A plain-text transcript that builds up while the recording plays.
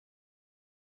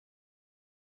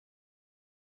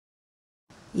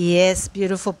Yes,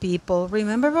 beautiful people.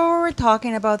 Remember when we were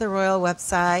talking about the royal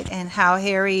website and how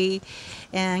Harry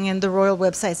and in the royal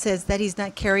website says that he's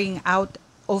not carrying out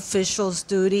official's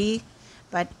duty,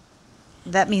 but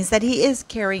that means that he is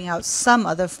carrying out some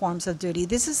other forms of duty.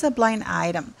 This is a blind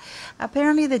item.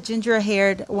 Apparently, the ginger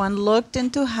haired one looked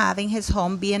into having his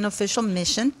home be an official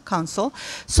mission, consul,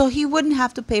 so he wouldn't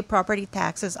have to pay property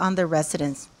taxes on the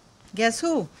residence. Guess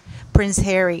who? Prince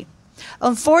Harry.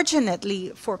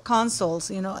 Unfortunately, for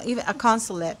consuls, even a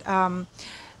consulate,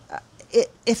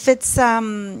 if it's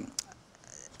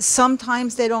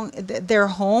sometimes they don't, their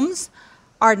homes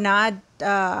are not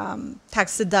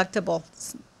tax deductible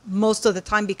most of the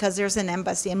time because there's an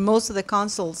embassy, and most of the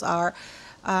consuls are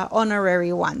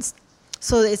honorary ones.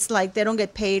 So it's like they don't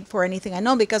get paid for anything. I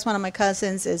know because one of my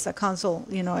cousins is a consul,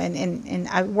 and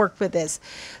I worked with this.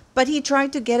 But he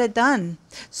tried to get it done.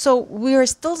 So we're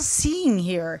still seeing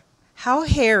here how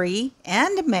Harry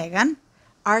and Meghan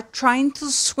are trying to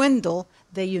swindle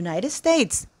the United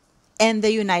States and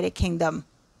the United Kingdom.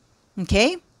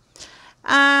 Okay?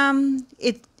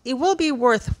 It will be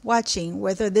worth watching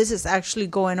whether this is actually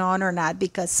going on or not,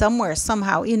 because somewhere,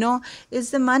 somehow,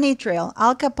 it's the money trail.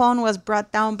 Al Capone was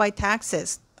brought down by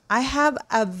taxes. I have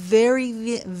a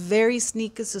very, very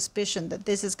sneaky suspicion that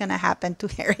this is going to happen to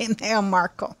Harry and Meghan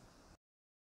Markle.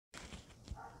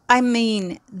 I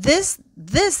mean, this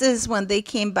is when they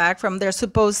came back from their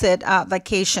supposed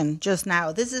vacation just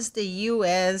now. This is the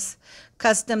U.S.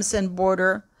 Customs and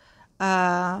Border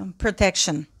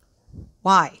Protection.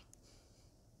 Why?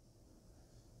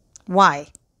 Why?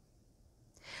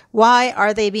 Why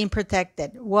are they being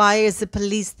protected? Why is the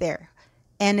police there?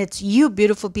 And it's you,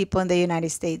 beautiful people in the United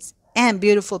States and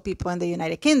beautiful people in the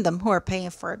United Kingdom, who are paying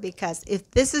for it. Because if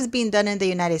this is being done in the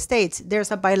United States,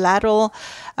 there's a bilateral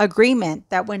agreement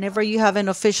that whenever you have an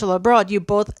official abroad, you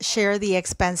both share the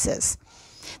expenses.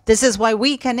 This is why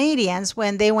we Canadians,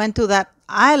 when they went to that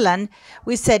island,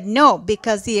 we said no,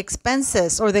 because the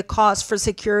expenses or the cost for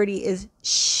security is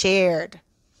shared.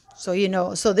 So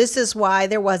this is why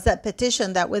there was that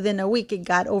petition that within a week it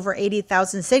got over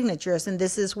 80,000 signatures. And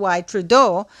this is why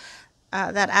Trudeau,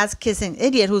 that ass-kissing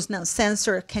idiot who's now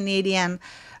censored Canadian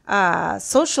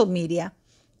social media,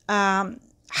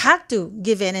 had to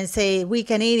give in and say, we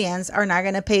Canadians are not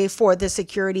going to pay for the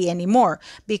security anymore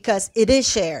because it is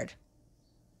shared.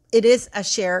 It is a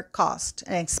shared cost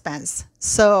and expense.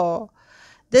 So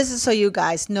this is so you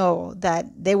guys know that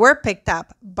they were picked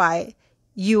up by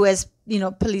U.S.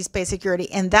 police pay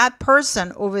security, and that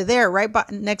person over there right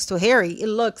next to Harry, it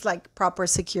looks like proper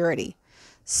security.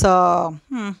 So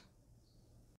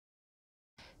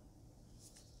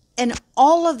and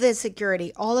all of this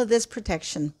security, all of this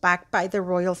protection backed by the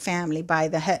royal family, by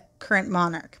the current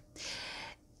monarch,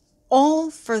 all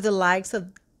for the likes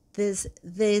of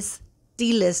this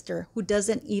D-lister who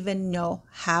doesn't even know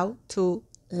how to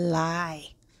lie.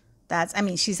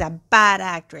 She's a bad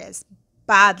actress,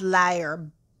 bad liar,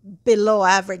 below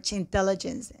average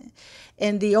intelligence.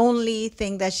 And the only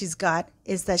thing that she's got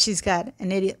is that she's got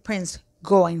an idiot prince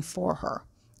going for her.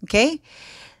 Okay?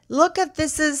 Look at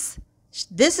this is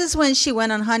when she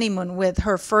went on honeymoon with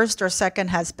her first or second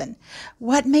husband.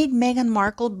 What made Meghan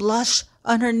Markle blush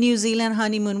on her New Zealand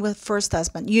honeymoon with first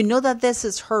husband? You know that this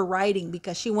is her writing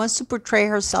because she wants to portray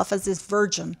herself as this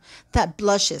virgin that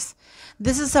blushes.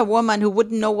 This is a woman who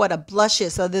wouldn't know what a blush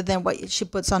is other than what she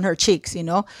puts on her cheeks,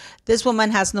 This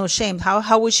woman has no shame.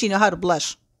 How would she know how to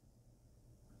blush?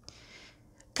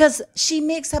 Because she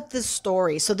makes up this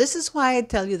story. So this is why I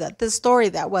tell you that the story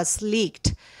that was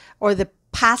leaked, or the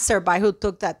passerby who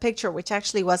took that picture, which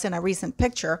actually wasn't a recent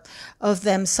picture of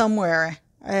them somewhere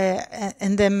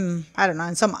and then I don't know,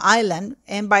 in some island.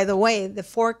 And by the way, the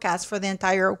forecast for the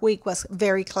entire week was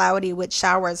very cloudy with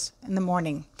showers in the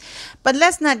morning. But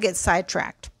let's not get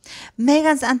sidetracked.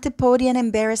 Meghan's antipodian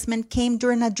embarrassment came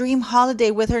during a dream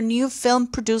holiday with her new film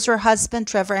producer husband,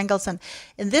 Trevor Engelson.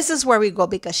 And this is where we go,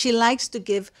 because she likes to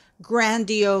give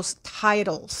grandiose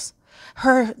titles.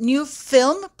 Her new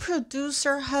film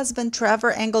producer husband,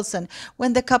 Trevor Engelson,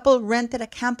 when the couple rented a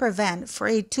camper van for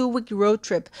a 2-week road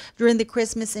trip during the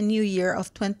Christmas and New Year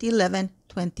of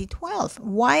 2011-2012.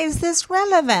 Why is this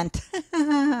relevant?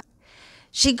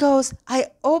 She goes, I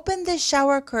opened the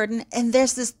shower curtain and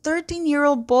there's this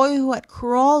 13-year-old boy who had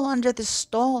crawled under the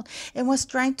stall and was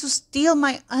trying to steal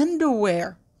my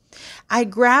underwear. I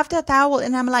grabbed a towel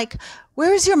and I'm like,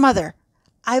 where's your mother?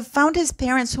 I found his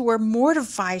parents, who were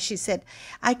mortified, she said.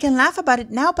 I can laugh about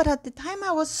it now, but at the time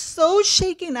I was so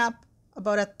shaken up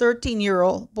about a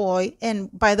 13-year-old boy. And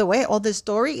by the way, all this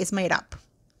story is made up.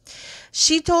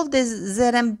 She told this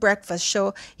ZM breakfast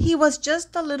show he was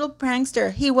just a little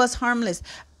prankster. He was harmless.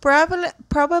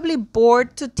 Probably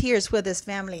bored to tears with his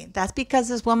family. That's because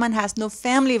this woman has no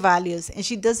family values and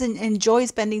she doesn't enjoy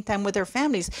spending time with her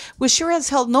families. We sure as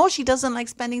hell know she doesn't like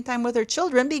spending time with her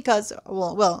children because,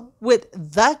 well, with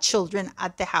the children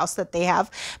at the house that they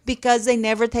have, because they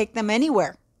never take them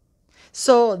anywhere.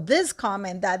 So this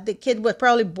comment that the kid was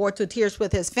probably bored to tears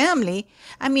with his family,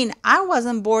 I mean, I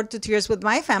wasn't bored to tears with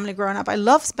my family growing up. I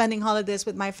love spending holidays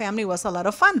with my family. It was a lot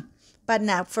of fun. But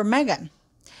not for Meghan.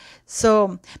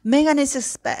 So Meghan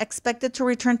is expected to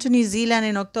return to New Zealand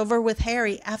in October with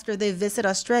Harry after they visit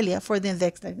Australia for the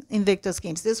Invictus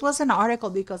Games. This was an article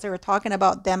because they were talking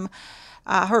about them,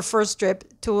 her first trip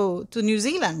to New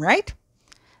Zealand, right?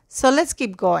 So let's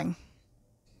keep going.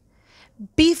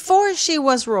 Before she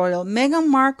was royal, Meghan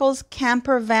Markle's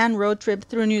camper van road trip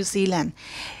through New Zealand.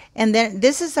 And then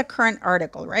this is a current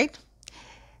article, right?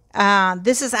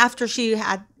 This is after she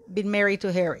had been married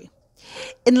to Harry.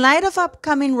 In light of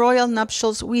upcoming royal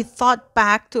nuptials, we thought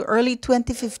back to early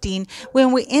 2015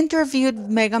 when we interviewed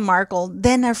Meghan Markle,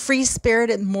 then a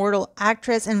free-spirited mortal,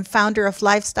 actress and founder of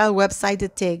lifestyle website The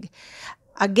Tig.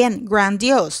 Again,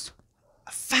 grandiose.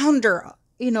 Founder,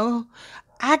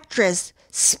 actress,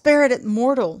 spirited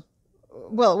mortal.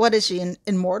 Well, what is she,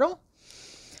 immortal?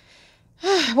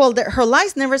 Well, her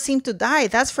lies never seem to die,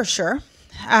 that's for sure.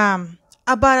 About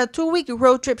a 2-week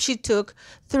road trip she took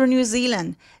through New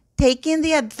Zealand, taking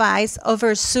the advice of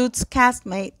her Suits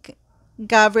castmate,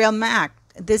 Gabriel Mack.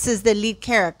 This is the lead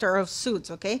character of Suits,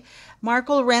 okay?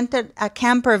 Markle rented a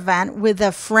camper van with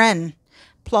a friend,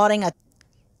 plotting a...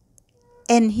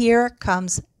 And here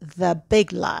comes the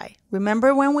big lie.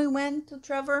 Remember when we went to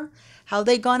Trevor? How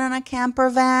they got on a camper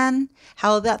van?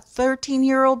 How that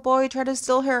 13-year-old boy tried to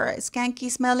steal her skanky,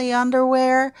 smelly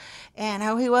underwear? And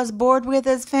how he was bored with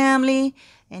his family?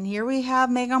 And here we have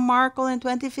Meghan Markle in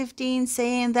 2015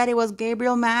 saying that it was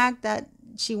Gabriel Mack that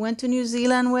she went to New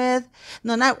Zealand with.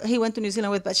 No, not he went to New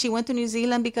Zealand with, but she went to New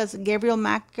Zealand because Gabriel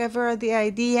Mack gave her the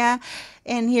idea.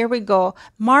 And here we go.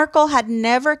 Markle had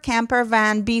never camper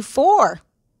van before.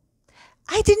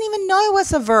 I didn't even know it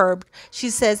was a verb, she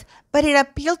says, but it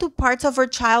appealed to parts of her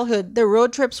childhood, the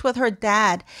road trips with her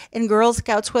dad and Girl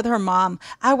Scouts with her mom.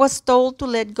 I was told to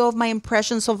let go of my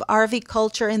impressions of RV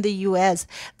culture in the US,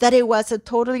 that it was a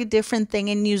totally different thing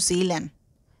in New Zealand.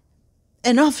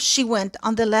 And off she went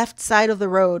on the left side of the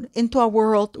road into a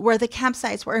world where the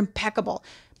campsites were impeccable.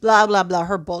 Blah, blah, blah,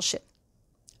 her bullshit.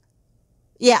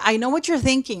 Yeah, I know what you're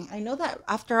thinking. I know that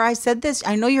after I said this,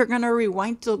 I know you're going to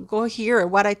rewind to go hear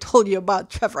what I told you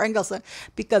about Trevor Engelson,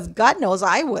 because God knows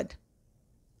I would.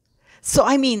 So,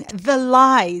 I mean, the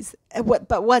lies,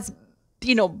 but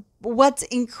what's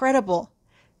incredible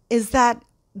is that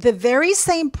the very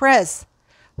same press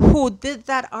who did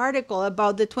that article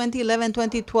about the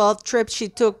 2011-2012 trip she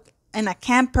took in a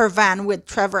camper van with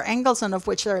Trevor Engelson, of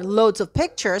which there are loads of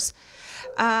pictures,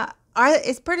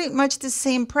 it's pretty much the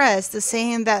same press, the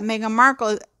saying that Meghan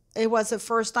Markle, it was the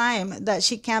first time that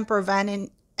she camper van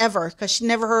in ever, because she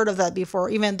never heard of that before,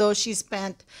 even though she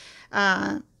spent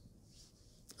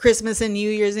Christmas and New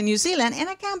Year's in New Zealand in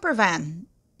a camper van.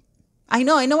 I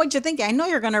know what you're thinking. I know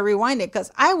you're going to rewind it, because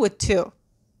I would too.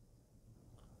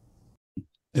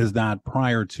 Is that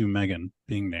prior to Meghan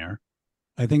being there,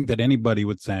 I think that anybody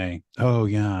would say, oh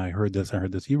yeah, I heard this.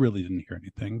 You really didn't hear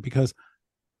anything, because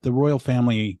the royal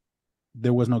family,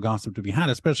 there was no gossip to be had,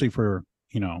 especially for,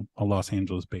 a Los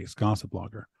Angeles-based gossip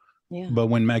blogger. Yeah. But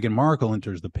when Meghan Markle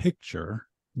enters the picture,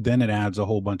 then it adds a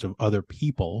whole bunch of other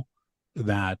people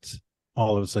that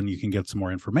all of a sudden you can get some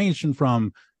more information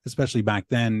from, especially back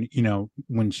then,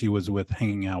 when she was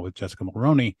hanging out with Jessica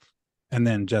Mulroney, and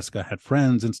then Jessica had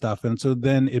friends and stuff. And so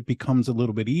then it becomes a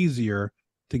little bit easier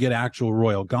to get actual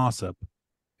royal gossip.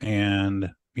 And,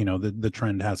 the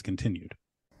trend has continued.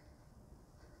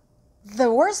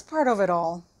 The worst part of it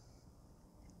all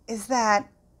is that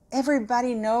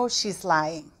everybody knows she's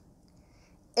lying.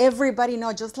 Everybody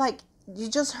knows, just like you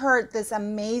just heard this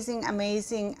amazing,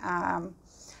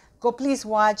 go please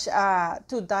watch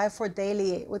To Die for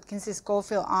Daily with Kinsey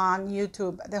Schofield on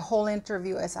YouTube. The whole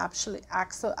interview is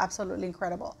absolutely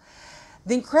incredible.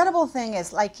 The incredible thing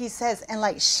is, like he says, and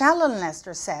like Shalon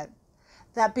Lester said,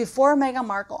 that before Meghan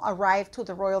Markle arrived to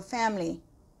the royal family,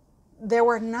 there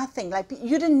were nothing. Like,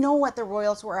 you didn't know what the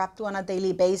royals were up to on a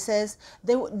daily basis.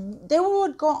 They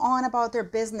would go on about their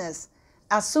business.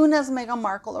 As soon as Meghan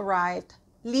Markle arrived,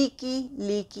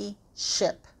 leaky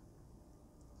ship.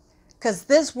 Because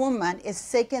this woman is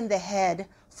sick in the head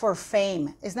for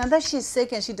fame. It's not that she's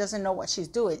sick and she doesn't know what she's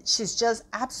doing. She's just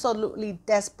absolutely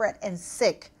desperate and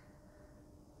sick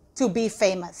to be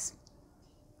famous.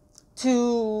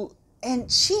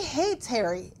 And she hates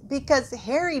Harry, because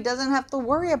Harry doesn't have to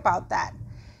worry about that.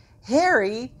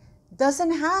 Harry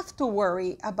doesn't have to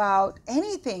worry about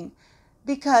anything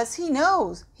because he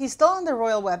knows he's still on the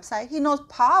royal website. He knows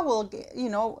Pa will,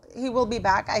 he will be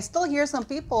back. I still hear some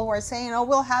people who are saying, oh,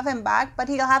 we'll have him back, but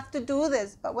he'll have to do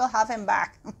this, but we'll have him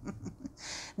back.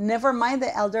 Never mind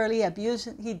the elderly abuse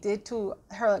he did to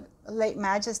her late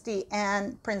majesty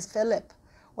and Prince Philip,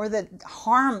 or the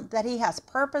harm that he has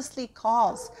purposely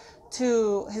caused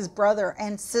to his brother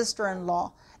and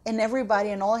sister-in-law and everybody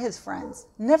and all his friends.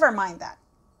 Never mind that.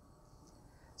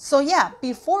 So yeah,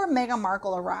 before Meghan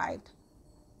Markle arrived,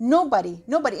 nobody.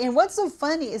 And what's so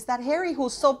funny is that Harry,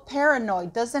 who's so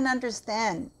paranoid, doesn't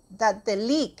understand that the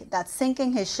leak that's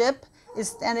sinking his ship is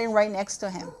standing right next to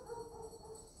him.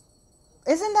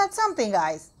 Isn't that something,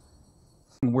 guys?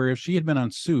 Where if she had been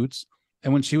on Suits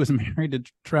and when she was married to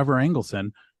Trevor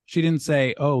Engelson, she didn't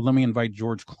say, oh, let me invite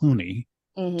George Clooney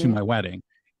to my wedding.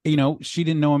 She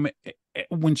didn't know him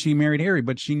when she married Harry,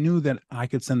 but she knew that I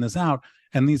could send this out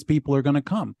and these people are going to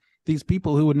come. These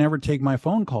people who would never take my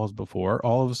phone calls before,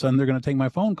 all of a sudden they're going to take my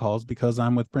phone calls because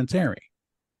I'm with Prince Harry.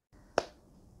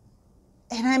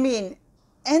 And I mean,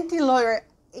 Enty Lawyer,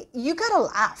 you got to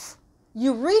laugh.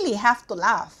 You really have to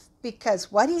laugh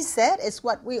because what he said is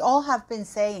what we all have been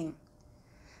saying,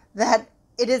 that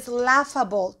it is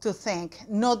laughable to think,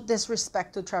 no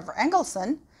disrespect to Trevor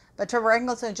Engelson, but Trevor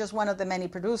Engelson is just one of the many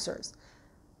producers.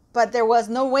 But there was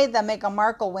no way that Meghan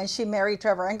Markle, when she married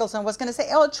Trevor Engelson, was going to say,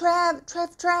 oh,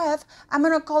 Trev, I'm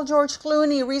going to call George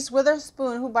Clooney, Reese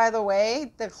Witherspoon, who, by the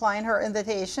way, declined her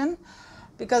invitation.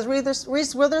 Because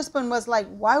Reese Witherspoon was like,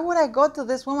 why would I go to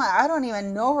this woman? I don't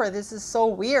even know her. This is so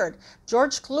weird.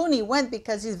 George Clooney went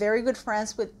because he's very good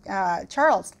friends with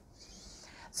Charles.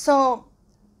 So,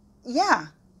 yeah.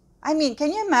 I mean,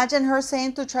 can you imagine her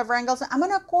saying to Trevor Engelson, I'm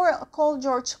going to call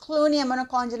George Clooney, I'm going to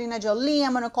call Angelina Jolie,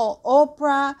 I'm going to call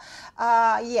Oprah,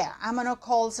 I'm going to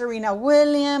call Serena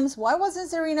Williams. Why wasn't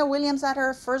Serena Williams at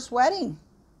her first wedding?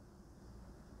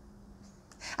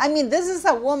 I mean, this is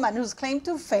a woman whose claim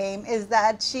to fame is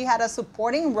that she had a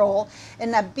supporting role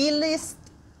in a B-list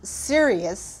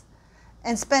series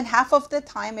and spent half of the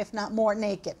time, if not more,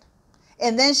 naked.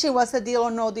 And then she was a deal or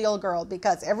no deal girl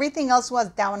because everything else was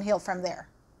downhill from there.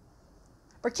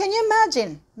 But can you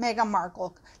imagine Meghan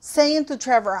Markle saying to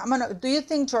Trevor, do you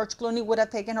think George Clooney would have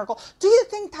taken her call? Do you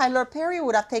think Tyler Perry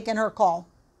would have taken her call?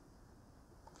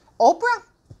 Oprah?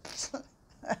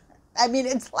 I mean,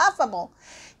 it's laughable.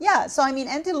 Yeah, so I mean,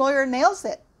 Enty Lawyer nails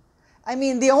it. I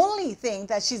mean, the only thing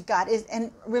that she's got is,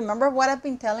 and remember what I've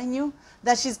been telling you?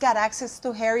 That she's got access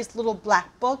to Harry's little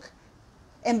black book.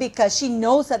 And because she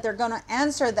knows that they're going to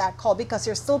answer that call because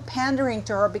they're still pandering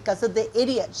to her because of the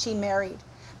idiot she married.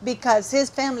 Because his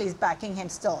family's backing him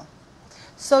still.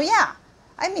 So yeah,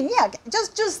 I mean, yeah,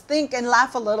 just think and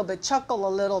laugh a little bit, chuckle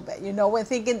a little bit, when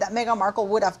thinking that Meghan Markle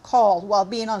would have called while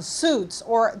being on Suits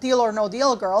or Deal or No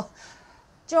Deal Girl,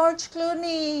 George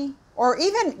Clooney, or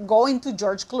even going to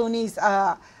George Clooney's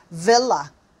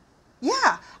villa.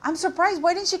 Yeah, I'm surprised.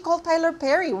 Why didn't she call Tyler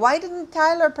Perry? Why didn't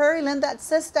Tyler Perry lend that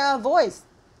sister a voice?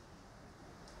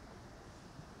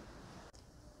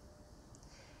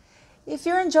 If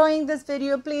you're enjoying this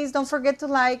video, please don't forget to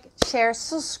like, share,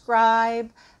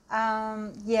 subscribe.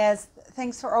 Yes,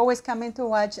 thanks for always coming to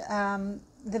watch the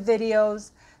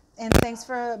videos. And thanks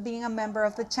for being a member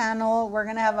of the channel. We're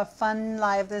going to have a fun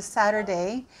live this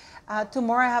Saturday.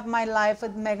 Tomorrow I have my live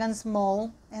with Meghan's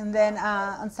Mole. And then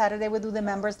on Saturday we do the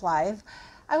members live.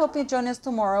 I hope you join us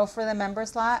tomorrow for the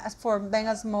members live, for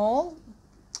Meghan's Mole.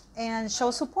 And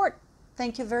show support.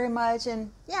 Thank you very much.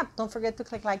 And yeah, don't forget to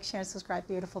click like, share, and subscribe,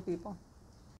 beautiful people.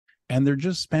 And they're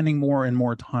just spending more and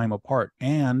more time apart.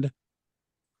 And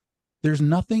there's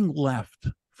nothing left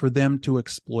for them to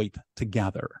exploit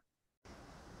together.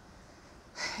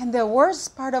 And the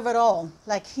worst part of it all,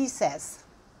 like he says,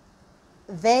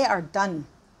 they are done.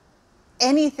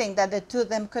 Anything that the two of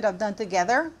them could have done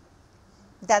together,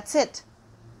 that's it.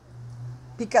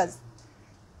 Because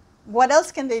what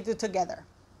else can they do together?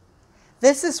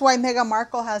 This is why Meghan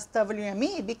Markle has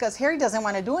WME, because Harry doesn't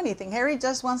want to do anything. Harry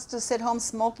just wants to sit home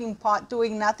smoking pot,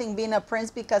 doing nothing, being a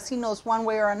prince, because he knows one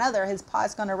way or another his pa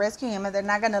is going to rescue him and they're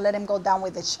not going to let him go down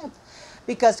with the ship.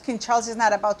 Because King Charles is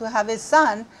not about to have his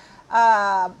son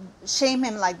shame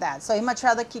him like that. So he much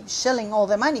rather keep shilling all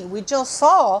the money. We just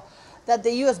saw that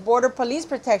the U.S. Border Police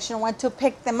Protection went to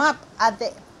pick them up at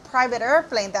the private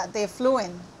airplane that they flew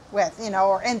in with,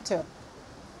 or into.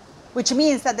 Which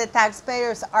means that the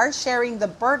taxpayers are sharing the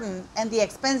burden and the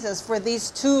expenses for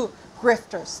these two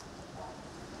grifters.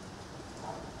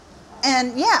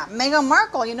 And yeah, Meghan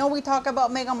Markle, we talk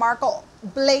about Meghan Markle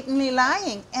blatantly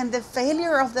lying and the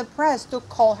failure of the press to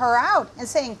call her out and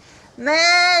saying,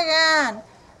 Meghan,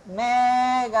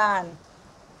 Meghan,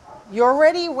 you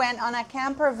already went on a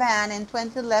camper van in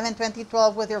 2011,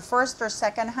 2012 with your first or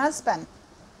second husband.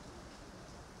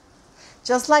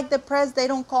 Just like the press, they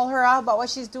don't call her out about what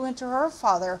she's doing to her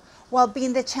father while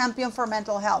being the champion for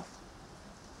mental health.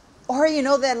 Or, you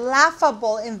know, the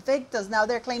laughable Invictus. Now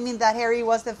they're claiming that Harry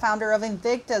was the founder of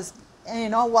Invictus. And, you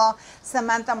know, while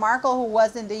Samantha Markle, who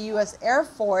was in the U.S. Air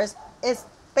Force, is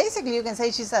basically, you can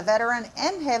say she's a veteran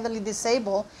and heavily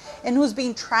disabled, and who's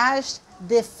being trashed,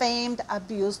 defamed,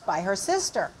 abused by her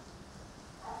sister.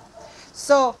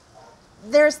 So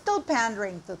they're still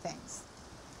pandering to things.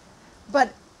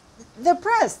 But the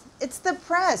press, it's the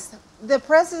press. The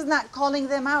press is not calling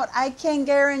them out. I can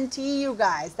guarantee you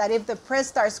guys that if the press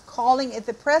starts calling, if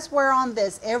the press were on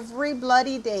this every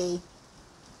bloody day,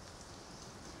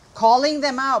 calling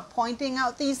them out, pointing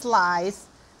out these lies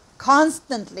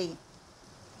constantly,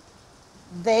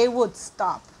 they would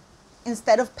stop.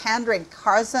 Instead of pandering,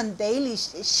 Carson Daly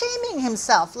shaming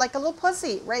himself like a little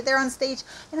pussy right there on stage.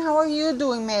 And how are you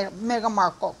doing, Meghan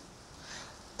Markle?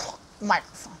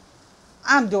 Microphone.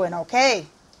 I'm doing okay.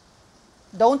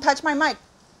 Don't touch my mic.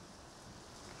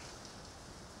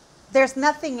 There's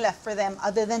nothing left for them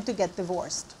other than to get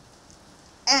divorced.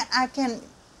 And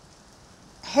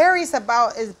Harry's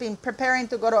is been preparing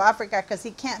to go to Africa because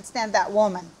he can't stand that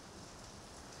woman.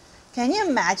 Can you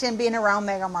imagine being around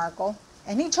Meghan Markle?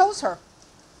 And he chose her.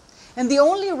 And the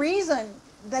only reason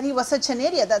that he was such an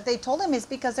idiot that they told him is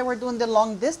because they were doing the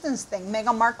long distance thing.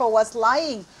 Meghan Markle was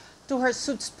lying to her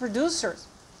Suits producers,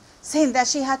 saying that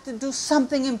she had to do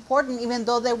something important even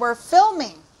though they were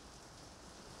filming.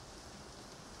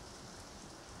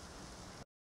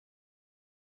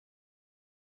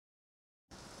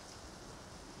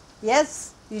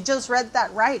 Yes, you just read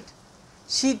that right.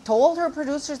 She told her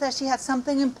producers that she had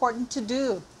something important to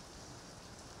do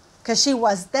because she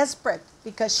was desperate,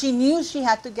 because she knew she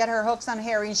had to get her hooks on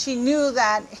Harry, and she knew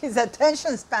that his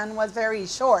attention span was very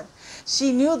short.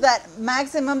 She knew that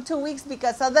maximum 2 weeks,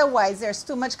 because otherwise there's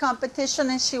too much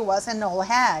competition, and she was an old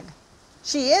hag.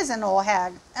 She is an old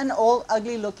hag, an old,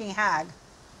 ugly-looking hag.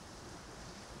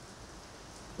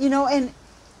 You know, and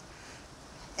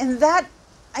that,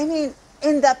 I mean,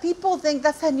 and that people think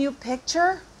that's a new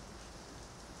picture.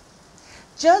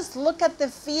 Just look at the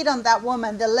feet on that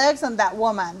woman, the legs on that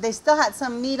woman. They still had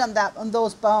some meat on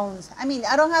those bones. I mean,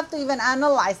 I don't have to even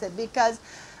analyze it, because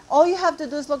all you have to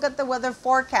do is look at the weather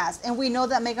forecast. And we know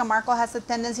that Meghan Markle has a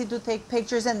tendency to take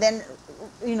pictures and then,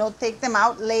 you know, take them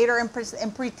out later and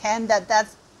pretend that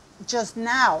that's just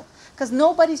now. Because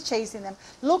nobody's chasing them.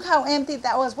 Look how empty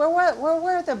that was. Where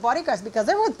were the bodyguards? Because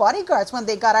there were bodyguards when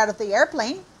they got out of the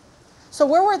airplane. So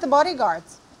where were the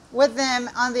bodyguards? With them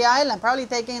on the island, probably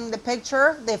taking the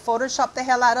picture. They photoshopped the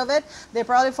hell out of it. They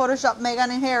probably photoshopped Meghan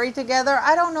and Harry together.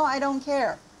 I don't know. I don't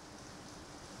care.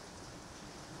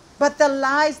 But the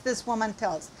lies this woman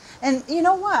tells. And you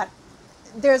know what?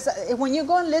 When you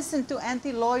go and listen to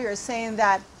Enty Lawyer saying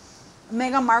that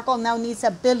Meghan Markle now needs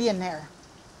a billionaire.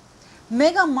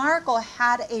 Meghan Markle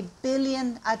had a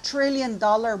 $1 trillion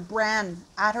brand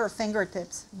at her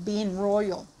fingertips, being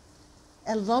royal.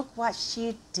 And look what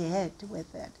she did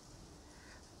with it.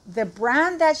 The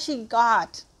brand that she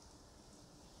got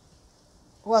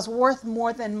was worth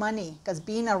more than money, because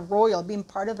being a royal, being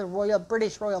part of the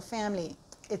British royal family,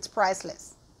 it's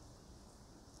priceless.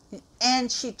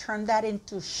 And she turned that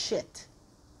into shit.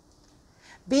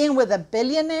 Being with a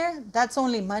billionaire, that's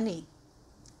only money.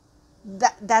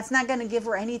 That's not going to give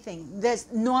her anything. There's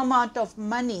no amount of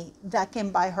money that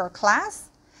can buy her class,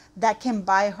 that can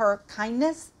buy her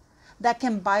kindness, that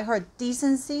can buy her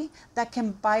decency, that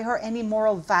can buy her any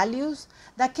moral values,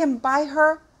 that can buy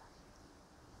her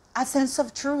a sense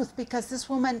of truth. Because this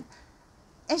woman,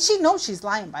 and she knows she's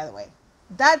lying, by the way.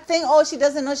 That thing, oh, she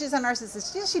doesn't know she's a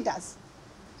narcissist. Yes, she does.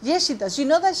 Yes, she does. You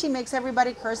know that she makes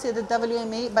everybody curse at the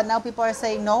WME, but now people are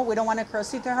saying, no, we don't want to curse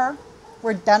to her.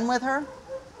 We're done with her.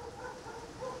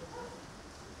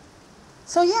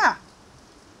 So yeah,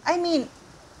 I mean,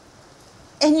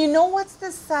 and you know what's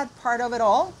the sad part of it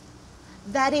all?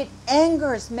 That it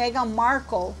angers Meghan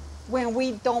Markle when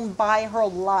we don't buy her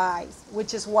lies,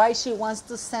 which is why she wants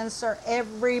to censor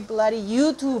every bloody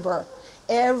YouTuber,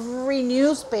 every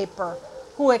newspaper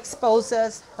who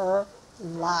exposes her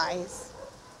lies.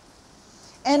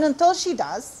 And until she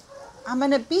does, I'm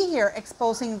going to be here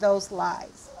exposing those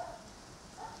lies.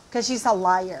 Because she's a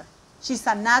liar. She's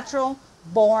a natural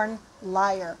born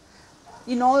liar.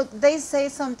 You know, they say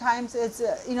sometimes it's,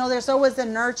 you know, there's always the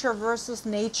nurture versus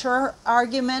nature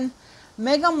argument.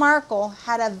 Meghan Markle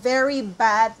had a very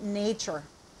bad nature.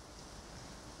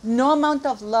 No amount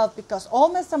of love, because all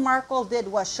Mr. Markle did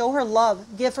was show her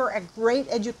love, give her a great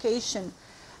education,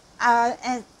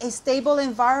 a stable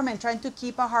environment, trying to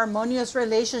keep a harmonious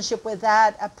relationship with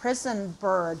that a prison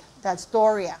bird, that's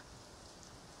Doria.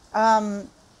 And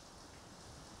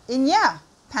yeah,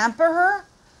 pamper her,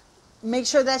 make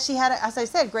sure that she had, as I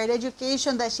said, great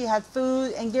education, that she had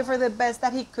food, and give her the best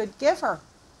that he could give her.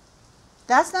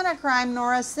 That's not a crime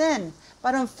nor a sin.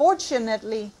 But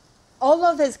unfortunately, all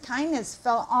of his kindness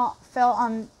fell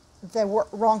on the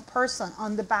wrong person,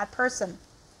 on the bad person.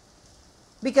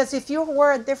 Because if you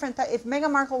were a different type, if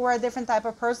Meghan Markle were a different type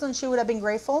of person, she would have been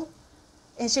grateful,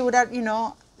 and she would have,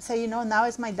 say, now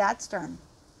it's my dad's turn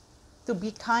to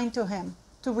be kind to him,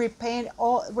 to repay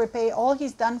all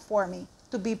he's done for me,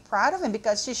 to be proud of him,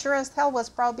 because she sure as hell was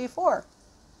proud before.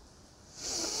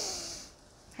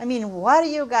 I mean, what do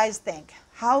you guys think?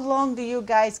 How long do you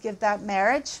guys give that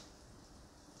marriage?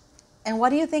 And what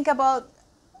do you think about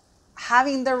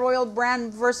having the royal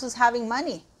brand versus having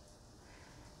money?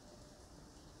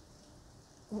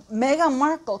 Meghan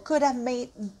Markle could have made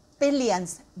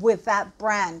billions with that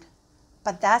brand,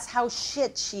 but that's how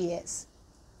shit she is.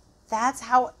 That's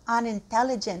how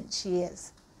unintelligent she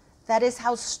is. That is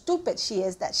how stupid she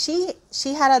is, that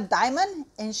she had a diamond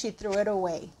and she threw it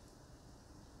away.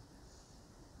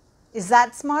 Is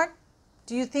that smart?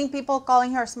 Do you think people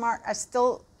calling her smart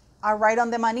are right on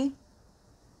the money?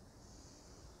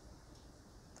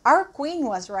 Our queen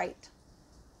was right.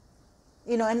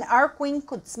 And our queen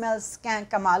could smell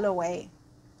skank a mile away.